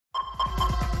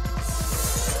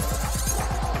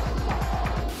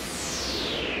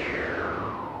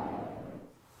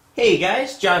Hey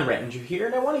guys, John Rettinger here,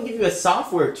 and I want to give you a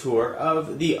software tour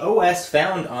of the OS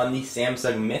found on the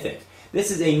Samsung Mythic. This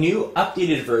is a new,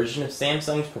 updated version of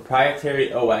Samsung's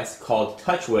proprietary OS called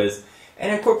TouchWiz,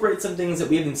 and incorporates some things that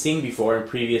we haven't seen before in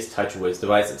previous TouchWiz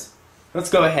devices.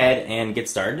 Let's go ahead and get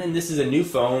started, and this is a new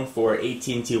phone for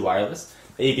AT&T Wireless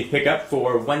that you can pick up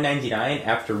for $199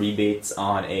 after rebates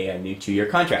on a new 2-year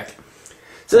contract.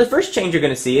 So the first change you're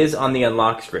going to see is on the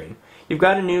unlock screen. You've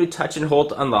got a new touch and hold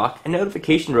to unlock and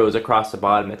notification rows across the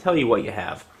bottom that tell you what you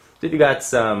have. So if you've got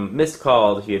some missed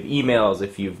calls, if you have emails,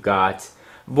 if you've got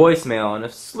voicemail, and a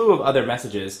slew of other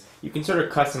messages, you can sort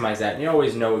of customize that, and you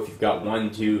always know if you've got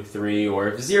 1, 2, 3, or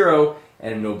if 0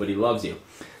 and nobody loves you.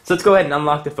 So let's go ahead and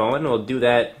unlock the phone, and we'll do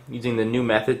that using the new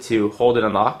method to hold and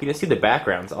unlock. You can see the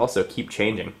backgrounds also keep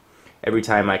changing every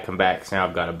time I come back, so now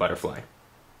I've got a butterfly.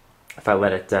 If I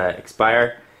let it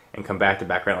expire and come back, the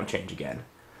background will change again.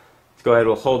 Let's go ahead,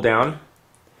 we'll hold down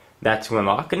that to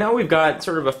unlock, and now we've got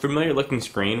sort of a familiar looking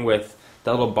screen with that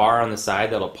little bar on the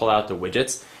side that'll pull out the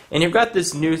widgets, and you've got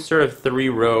this new sort of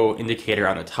 3-row indicator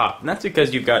on the top, and that's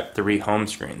because you've got 3 home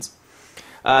screens.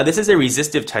 This is a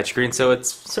resistive touchscreen, so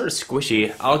it's sort of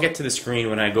squishy. I'll get to the screen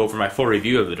when I go over my full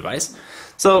review of the device.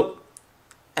 So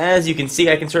as you can see,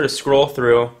 I can sort of scroll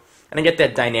through, and I get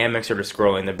that dynamic sort of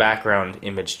scrolling. The background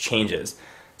image changes,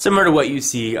 similar to what you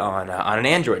see on an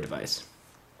Android device.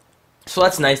 So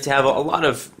that's nice to have a lot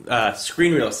of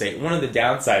screen real estate. One of the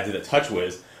downsides of the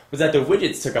TouchWiz was that the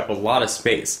widgets took up a lot of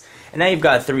space, and now you've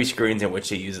got 3 screens in which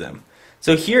to use them.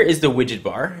 So here is the widget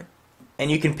bar, and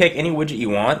you can pick any widget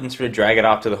you want and sort of drag it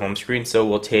off to the home screen. So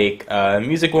we'll take a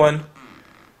music one,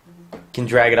 can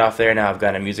drag it off there. Now I've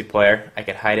got a music player. I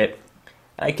can hide it.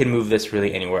 I can move this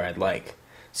really anywhere I'd like.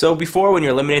 So before, when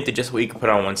you're limited to just what you can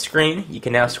put on one screen, you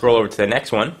can now scroll over to the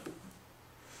next one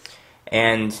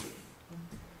and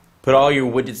put all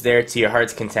your widgets there to your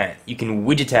heart's content. You can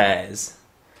widgetize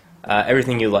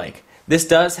everything you like. This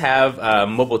does have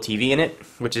mobile TV in it,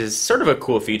 which is sort of a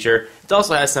cool feature. It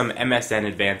also has some MSN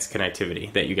advanced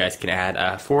connectivity that you guys can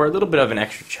add for a little bit of an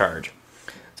extra charge.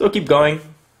 So we'll keep going.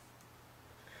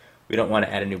 We don't want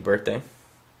to add a new birthday.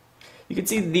 You can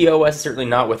see the OS is certainly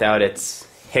not without its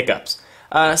hiccups.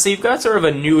 So you've got sort of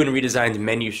a new and redesigned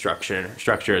menu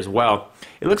structure as well.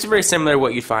 It looks very similar to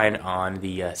what you'd find on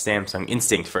the Samsung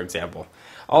Instinct, for example.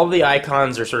 All of the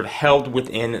icons are sort of held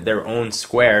within their own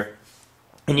square,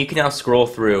 and you can now scroll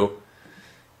through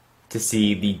to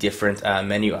see the different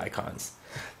menu icons.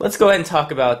 Let's go ahead and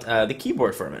talk about the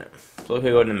keyboard for a minute. So we'll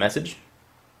go to message,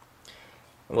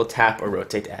 and we'll tap or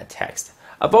rotate to add text.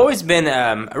 I've always been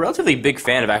a relatively big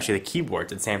fan of actually the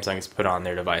keyboards that Samsung has put on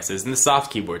their devices, and the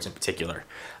soft keyboards in particular.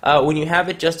 When you have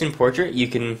it just in portrait, you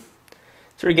can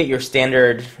sort of get your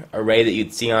standard array that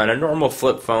you'd see on a normal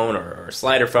flip phone or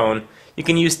slider phone. You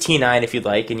can use T9 if you'd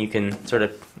like, and you can sort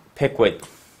of pick what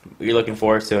you're looking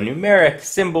for. So numeric,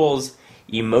 symbols,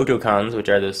 emoticons, which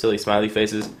are those silly smiley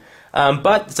faces.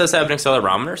 But it does have an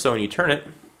accelerometer, so when you turn it,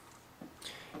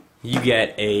 you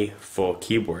get a full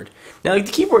keyboard. Now, the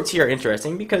keyboards here are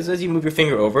interesting because as you move your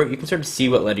finger over it, you can sort of see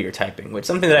what letter you're typing, which is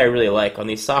something that I really like. On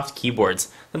these soft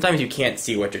keyboards, sometimes you can't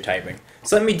see what you're typing.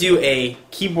 So let me do a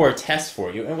keyboard test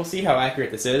for you, and we'll see how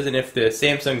accurate this is, and if the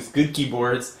Samsung's good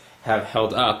keyboards have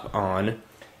held up on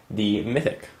the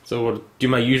Mythic. So we'll do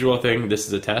my usual thing. This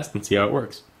is a test, and see how it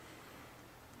works.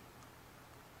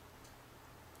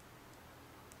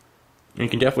 And you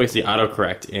can definitely see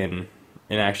autocorrect in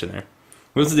action there.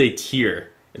 This is a tier,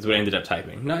 is what I ended up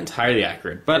typing. Not entirely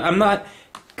accurate, but I'm not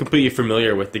completely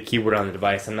familiar with the keyboard on the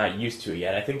device. I'm not used to it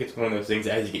yet. I think it's one of those things,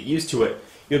 as you get used to it,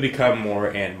 you'll become more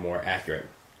and more accurate.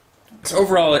 So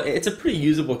overall, it's a pretty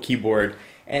usable keyboard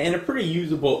and a pretty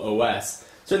usable OS.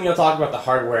 Certainly I'll talk about the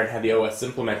hardware and how the OS is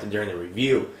implemented during the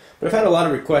review, but I've had a lot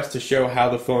of requests to show how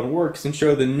the phone works and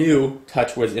show the new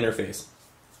TouchWiz interface.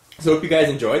 So hope you guys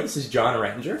enjoyed. This is John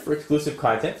Rettinger. For exclusive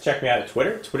content, check me out at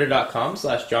Twitter,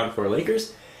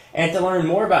 twitter.com/John4Lakers. And to learn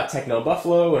more about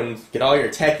TechnoBuffalo and get all your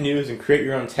tech news and create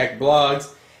your own tech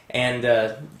blogs and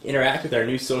interact with our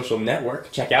new social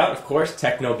network, check out, of course,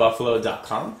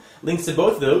 technobuffalo.com. Links to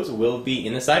both of those will be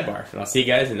in the sidebar. And I'll see you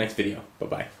guys in the next video.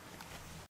 Bye-bye.